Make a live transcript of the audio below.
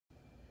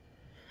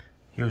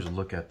Here's a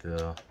look at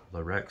the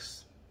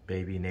Lorex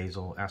Baby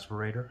Nasal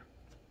Aspirator.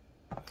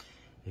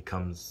 It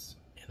comes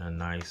in a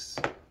nice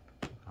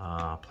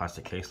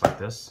plastic case like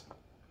this.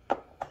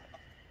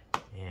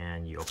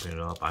 And you open it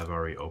up. I've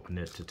already opened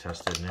it to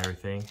test it and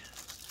everything.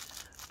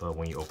 But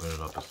when you open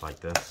it up, it's like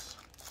this.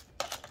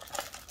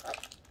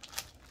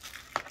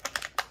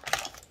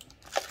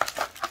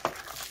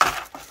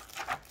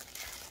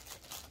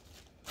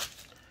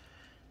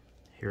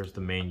 Here's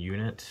the main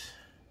unit.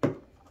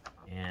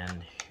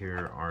 And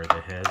here are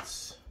the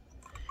heads.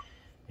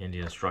 In the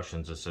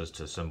instructions it says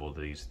to assemble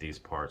these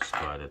parts,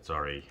 but it's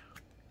already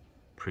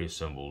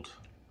pre-assembled.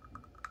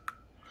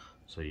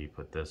 So you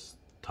put this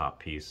top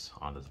piece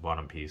on this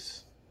bottom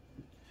piece,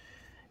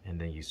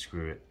 and then you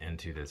screw it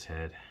into this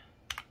head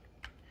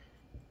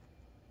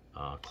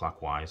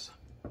clockwise,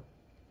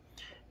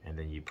 and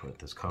then you put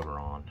this cover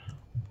on.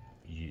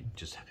 You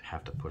just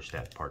have to push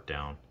that part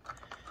down.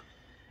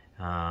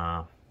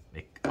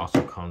 It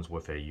also comes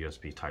with a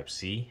USB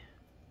Type-C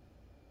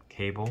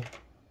cable,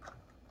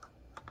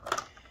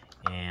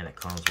 and it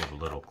comes with a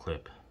little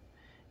clip.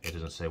 It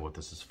doesn't say what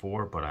this is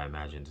for, but I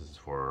imagine this is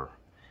for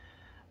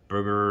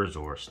boogers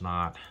or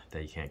snot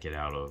that you can't get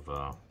out of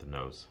the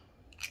nose.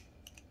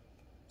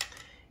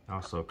 It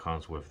also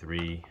comes with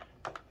 3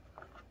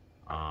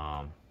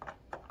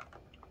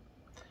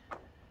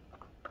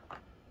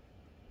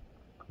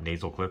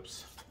 nasal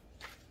clips,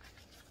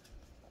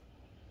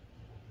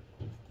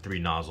 3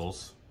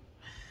 nozzles.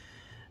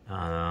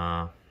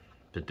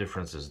 The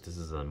difference is this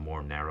is a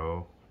more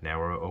narrow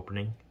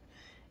opening,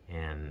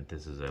 and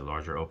this is a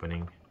larger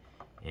opening,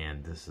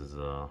 and this is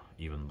a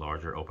even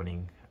larger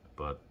opening,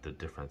 but the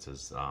difference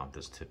is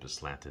this tip is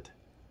slanted.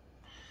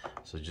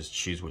 So just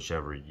choose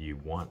whichever you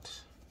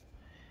want,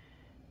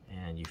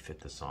 and you fit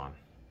this on.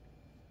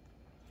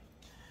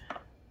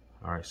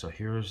 Alright, so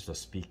here's the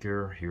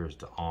speaker, here's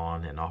the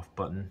on and off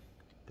button,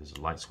 this is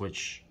the light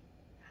switch,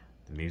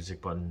 the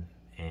music button,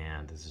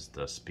 and this is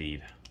the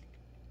speed,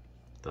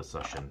 the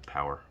suction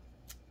power.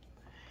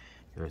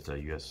 Here's a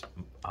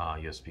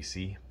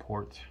USB-C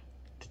port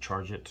to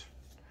charge it.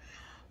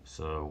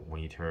 So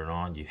when you turn it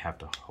on, you have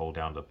to hold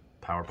down the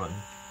power button,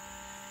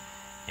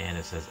 and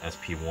it says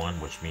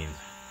SP1, which means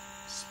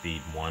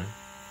speed 1,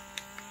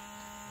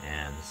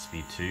 and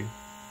speed 2,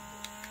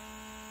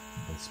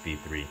 and speed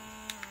 3.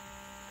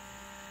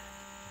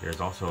 There's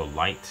also a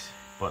light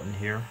button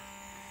here.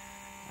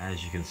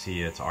 As you can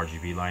see, it's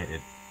RGB light.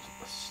 It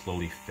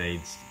slowly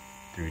fades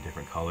through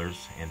different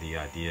colors, and the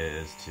idea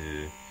is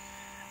to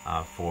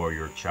for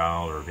your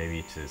child or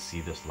maybe to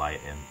see this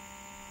light and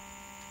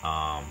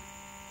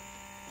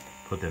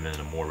put them in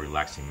a more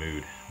relaxing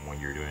mood when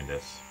you're doing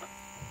this.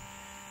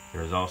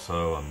 There's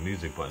also a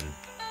music button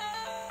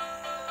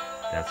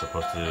that's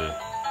supposed to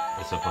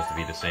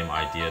be the same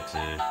idea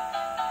to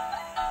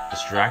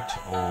distract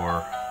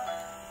or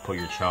put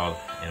your child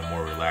in a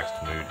more relaxed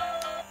mood.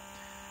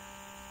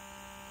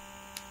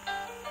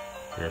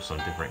 There's some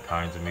different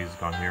kinds of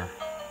music on here.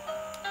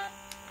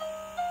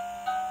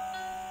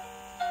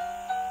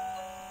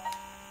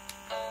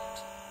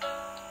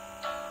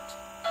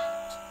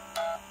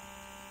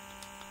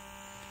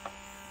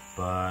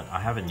 But I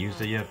haven't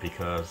used it yet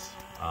because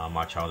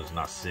my child is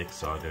not sick,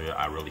 so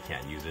I really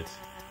can't use it.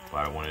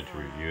 But I wanted to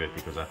review it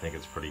because I think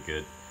it's a pretty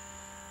good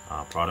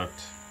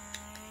product.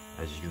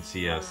 As you can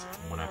see,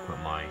 when I put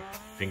my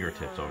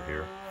fingertips over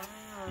here,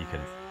 you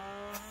can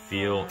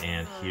feel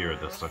and hear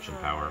the suction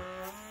power.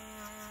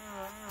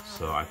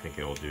 So I think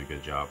it will do a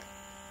good job.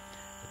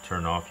 To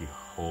turn off, you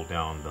hold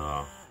down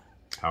the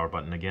power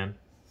button again,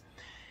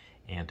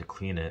 and to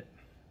clean it,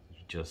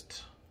 you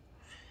just,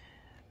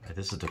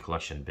 this is the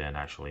collection bin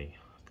actually.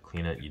 To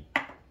clean it, you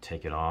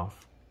take it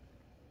off,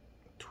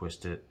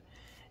 twist it,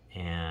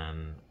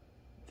 and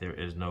there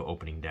is no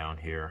opening down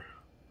here,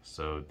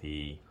 so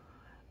the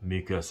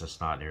mucus and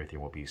snot and everything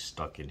will be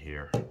stuck in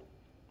here.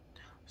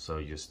 So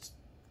you just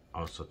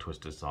also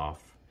twist this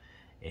off,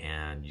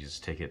 and you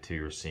just take it to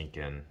your sink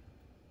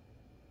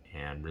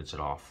and rinse it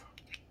off,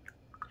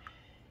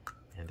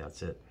 and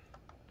that's it.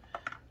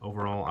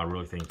 Overall, I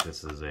really think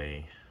this is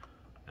an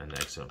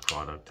excellent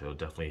product. It'll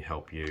definitely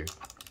help you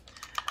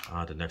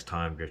the next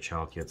time your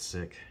child gets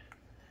sick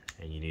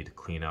and you need to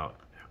clean out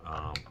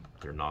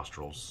their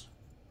nostrils.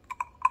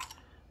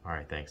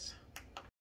 Alright, thanks.